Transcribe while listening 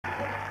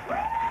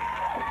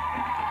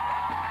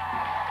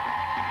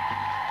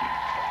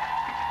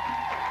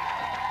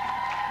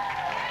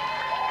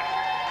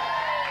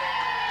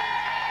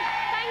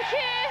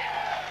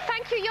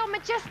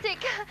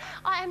majestic.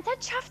 I am dead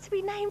chuffed to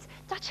be named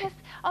Duchess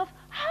of...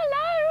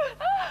 Hello!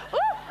 Ooh,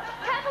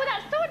 careful with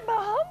that sword,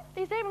 Mom.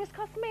 These earrings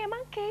cost me a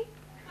monkey.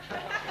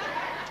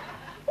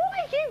 What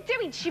are you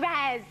doing,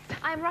 Shiraz?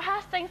 I am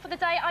rehearsing for the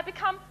day I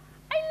become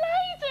a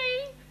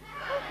lady.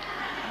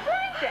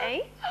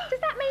 Lady?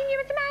 Does that mean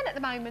you're a man at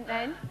the moment,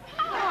 then?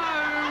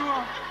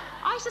 Oh,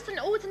 I was just an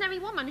ordinary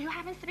woman who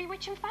happens to be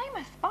rich and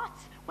famous. But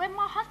when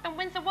my husband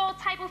wins the World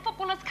Table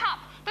Footballers' Cup,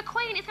 the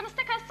Queen is going to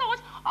stick her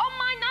sword on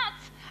my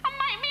nuts and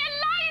make me a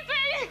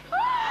lady.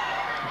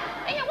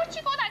 Ian, what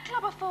you got that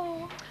clubber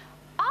for?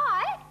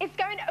 Is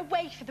going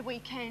away for the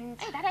weekend.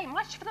 Oh, that ain't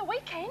much for the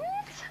weekend.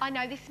 I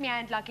know, this is my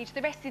hand luggage.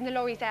 The rest in the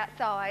lorry's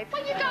outside.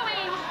 Where you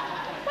going?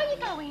 Where you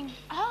going?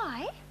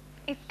 I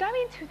is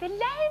going to the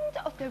land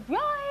of the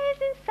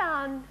rising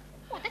sun.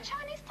 What, the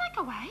Chinese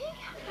takeaway?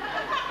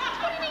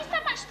 What do you need so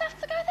much stuff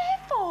to go there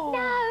for? No,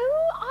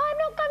 I'm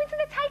not going to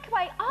the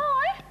takeaway.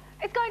 I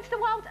is going to the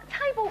World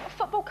Table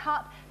Football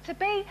Cup to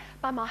be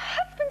by my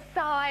husband's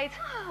side.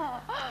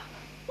 Oh.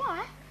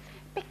 Why?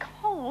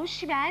 Because,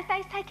 Shiraz,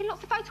 they're taking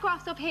lots of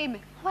photographs of him.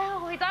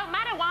 Well, it don't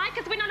matter why,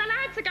 because we're not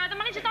allowed to go. The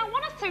manager don't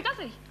want us to, does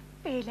he?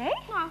 Really?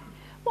 No.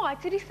 Why,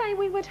 did he say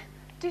we would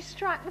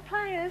distract the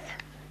players?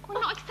 Well,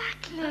 not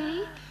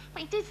exactly.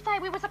 But he did say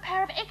we was a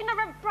pair of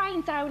ignorant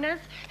brain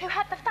donors who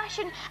had the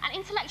fashion and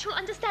intellectual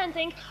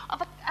understanding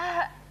of a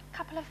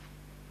couple of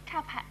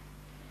cowpats.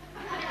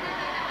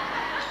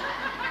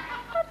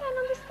 I don't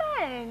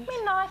understand. Me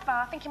neither.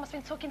 I think he must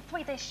have been talking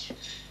Swedish.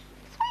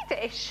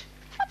 Swedish?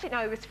 I didn't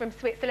know he was from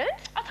Switzerland.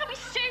 Oh, don't be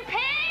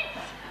stupid!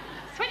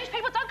 Swedish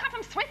people don't come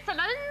from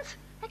Switzerland.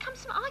 They come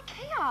from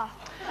IKEA.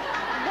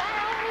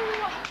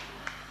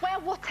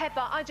 Well,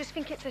 whatever. I just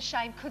think it's a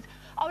shame, because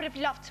I would have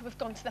loved to have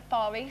gone to the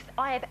Far East.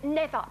 I have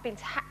never been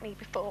to Hackney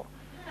before.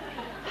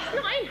 It's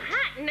not in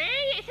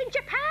Hackney, it's in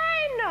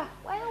Japan.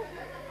 Well,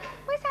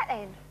 where's that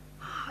then?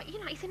 Oh, you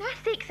know, it's in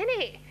Essex,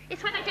 isn't it?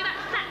 It's where they do that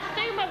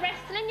Satsuma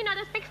wrestling, you know,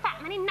 those big fat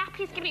men in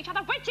nappies giving each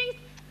other wedgies.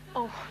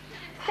 Oh,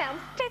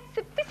 sounds dead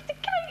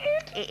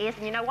sophisticated. It is,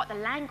 and you know what? The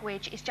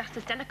language is just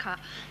as delicate.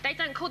 They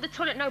don't call the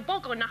toilet no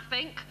bog or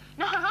nothing.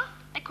 No,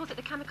 they call it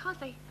the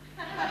kamikaze.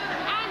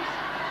 And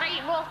they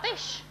eat raw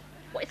fish.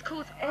 What is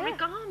called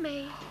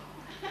origami.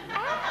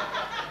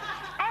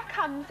 How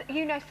comes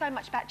you know so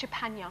much about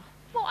Japania?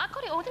 Well, I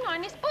got it all, didn't I,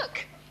 in this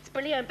book? It's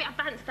brilliant, a bit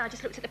advanced. I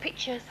just looked at the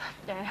pictures.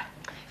 Yeah,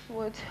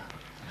 would.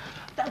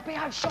 They'll be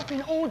out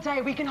shopping all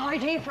day. We can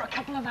hide here for a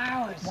couple of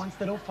hours. Once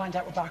they don't find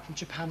out we're back from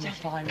Japan, we're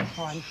fine, we're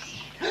fine.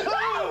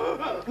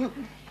 Hello,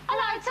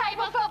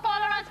 table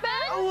footballer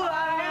husband. Oh,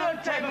 hello,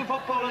 table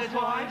footballers'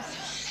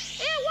 wives.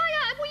 Yeah,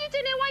 what are you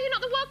doing here? Why are you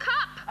not the World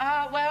Cup?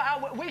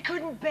 We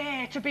couldn't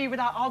bear to be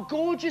without our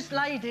gorgeous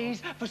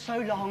ladies for so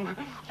long.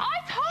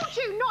 I told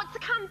you not to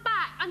come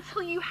back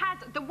until you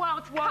had the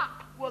World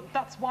Cup. Well,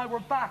 that's why we're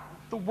back.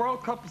 The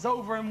World Cup is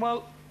over and,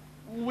 well,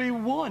 we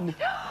won.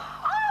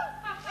 Oh,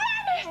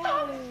 me too! You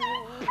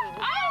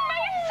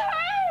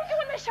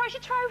want to show us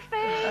your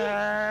trophy?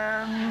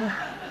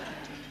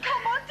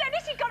 Come on,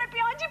 Dennis, you've got it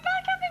behind your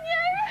back, haven't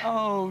you?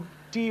 Oh,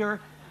 dear.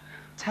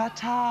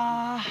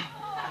 Ta-ta.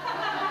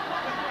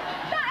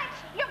 That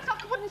looks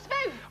like a wooden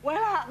spoon.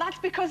 Well, that's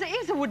because it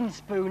is a wooden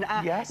spoon.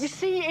 Yes? You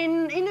see,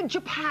 in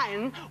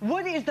Japan,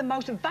 wood is the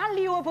most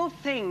valuable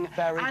thing.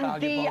 Very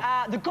valuable.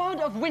 And the god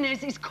of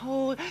winners is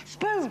called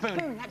spoon.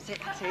 Spoon, that's it.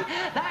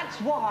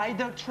 That's why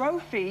the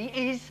trophy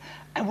is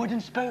a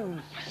wooden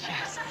spoon.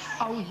 Yes.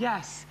 Oh,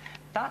 yes.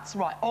 That's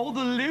right. All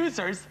the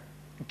losers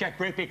get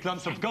great big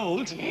lumps of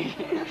gold.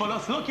 But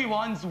us lucky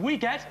ones, we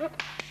get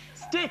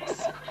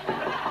sticks.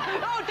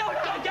 Oh, don't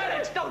get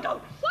it. Don't.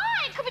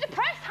 Why? It could be the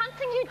press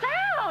hunting you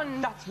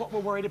down. That's what we're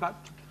worried about.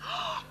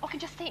 I can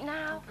just see it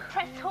now.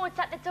 Press towards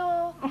at the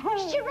door.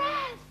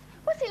 Shiraz,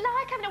 what's it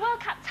like having a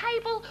World Cup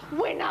table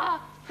winner,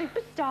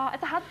 superstar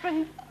as a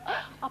husband?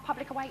 Our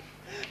public await.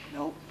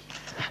 No.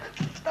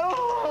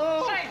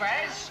 Oh. Say,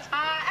 Rez,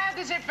 how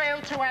does it feel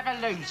to have a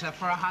loser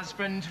for a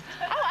husband?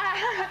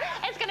 Oh,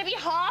 it's going to be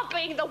hard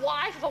being the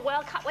wife of a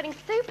World Cup winning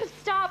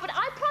superstar, but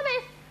I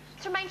promise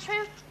to remain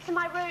true to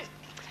my roots.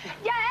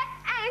 Yeah,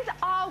 and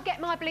I'll get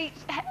my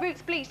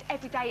roots bleached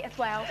every day as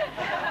well.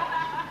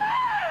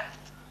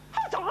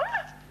 Hold on.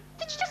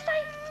 Did you just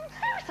say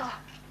loser?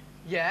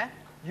 Yeah,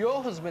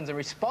 your husbands are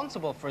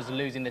responsible for us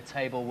losing the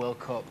Table World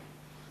Cup.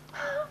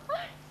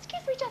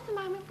 Excuse me just a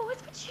moment,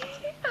 boys, would you?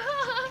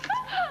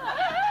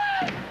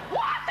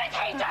 What did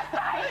he just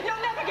say?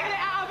 You'll never get it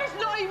out of us,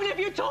 not even if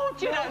you talk,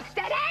 you know.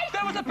 Steady!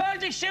 There was a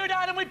penalty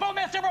shootout and we both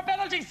missed our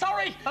penalty.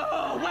 Sorry.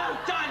 Oh, well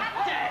done,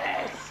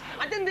 Dennis.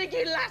 I didn't think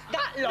you'd last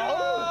that long.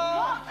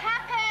 What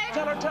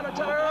happened? Tell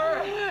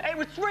her. It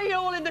was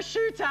 3-3 in the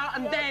shootout,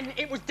 and then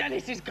it was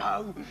Dennis's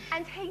go.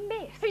 And he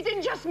missed. He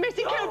didn't just miss,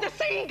 he killed the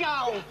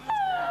seagull. And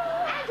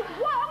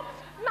what,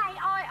 may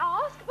I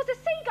ask, was a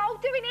seagull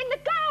doing in the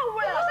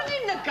goal? It wasn't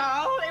in the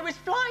goal, it was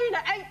flying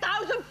at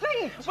 8,000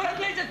 feet. Well, at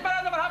least it's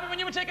better than what happened when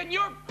you were taking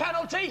your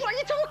penalty. What are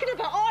you talking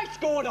about? I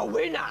scored a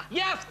winner.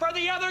 Yes, for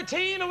the other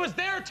team, it was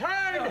their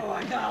turn. Oh,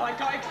 I know, I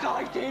got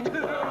excited.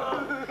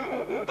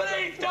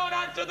 Please don't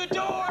answer the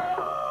door.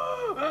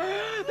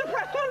 The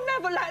We'll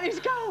never let this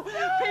go.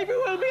 People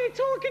will be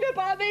talking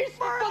about this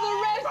for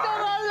the rest of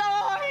our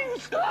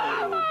lives. Oh,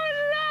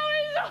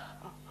 no,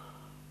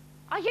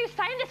 are you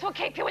saying this will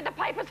keep you in the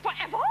papers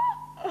forever?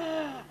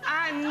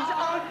 And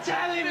on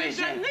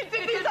television. It's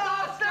a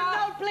disaster.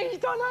 No, please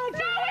don't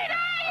answer. No, it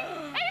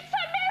ain't! It's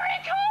a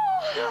miracle!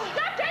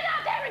 Now get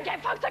out there and get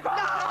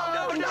photographed!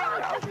 No.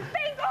 Just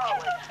think,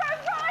 it's so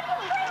right,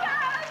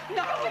 bring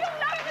No. We'll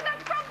know to the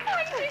front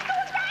pages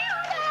all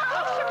down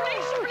now!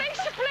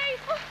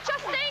 Please,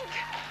 just think,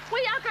 we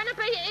are going to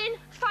be in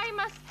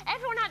famous.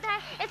 Everyone out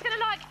there is going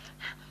to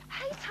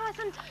hate us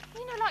and,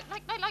 you know,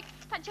 like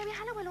that Jerry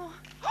Halliwell or...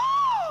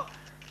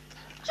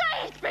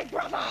 Jay's Big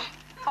Brother!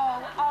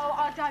 Oh,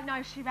 I don't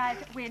know, Siobhan.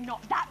 We're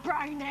not that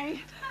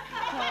brainy.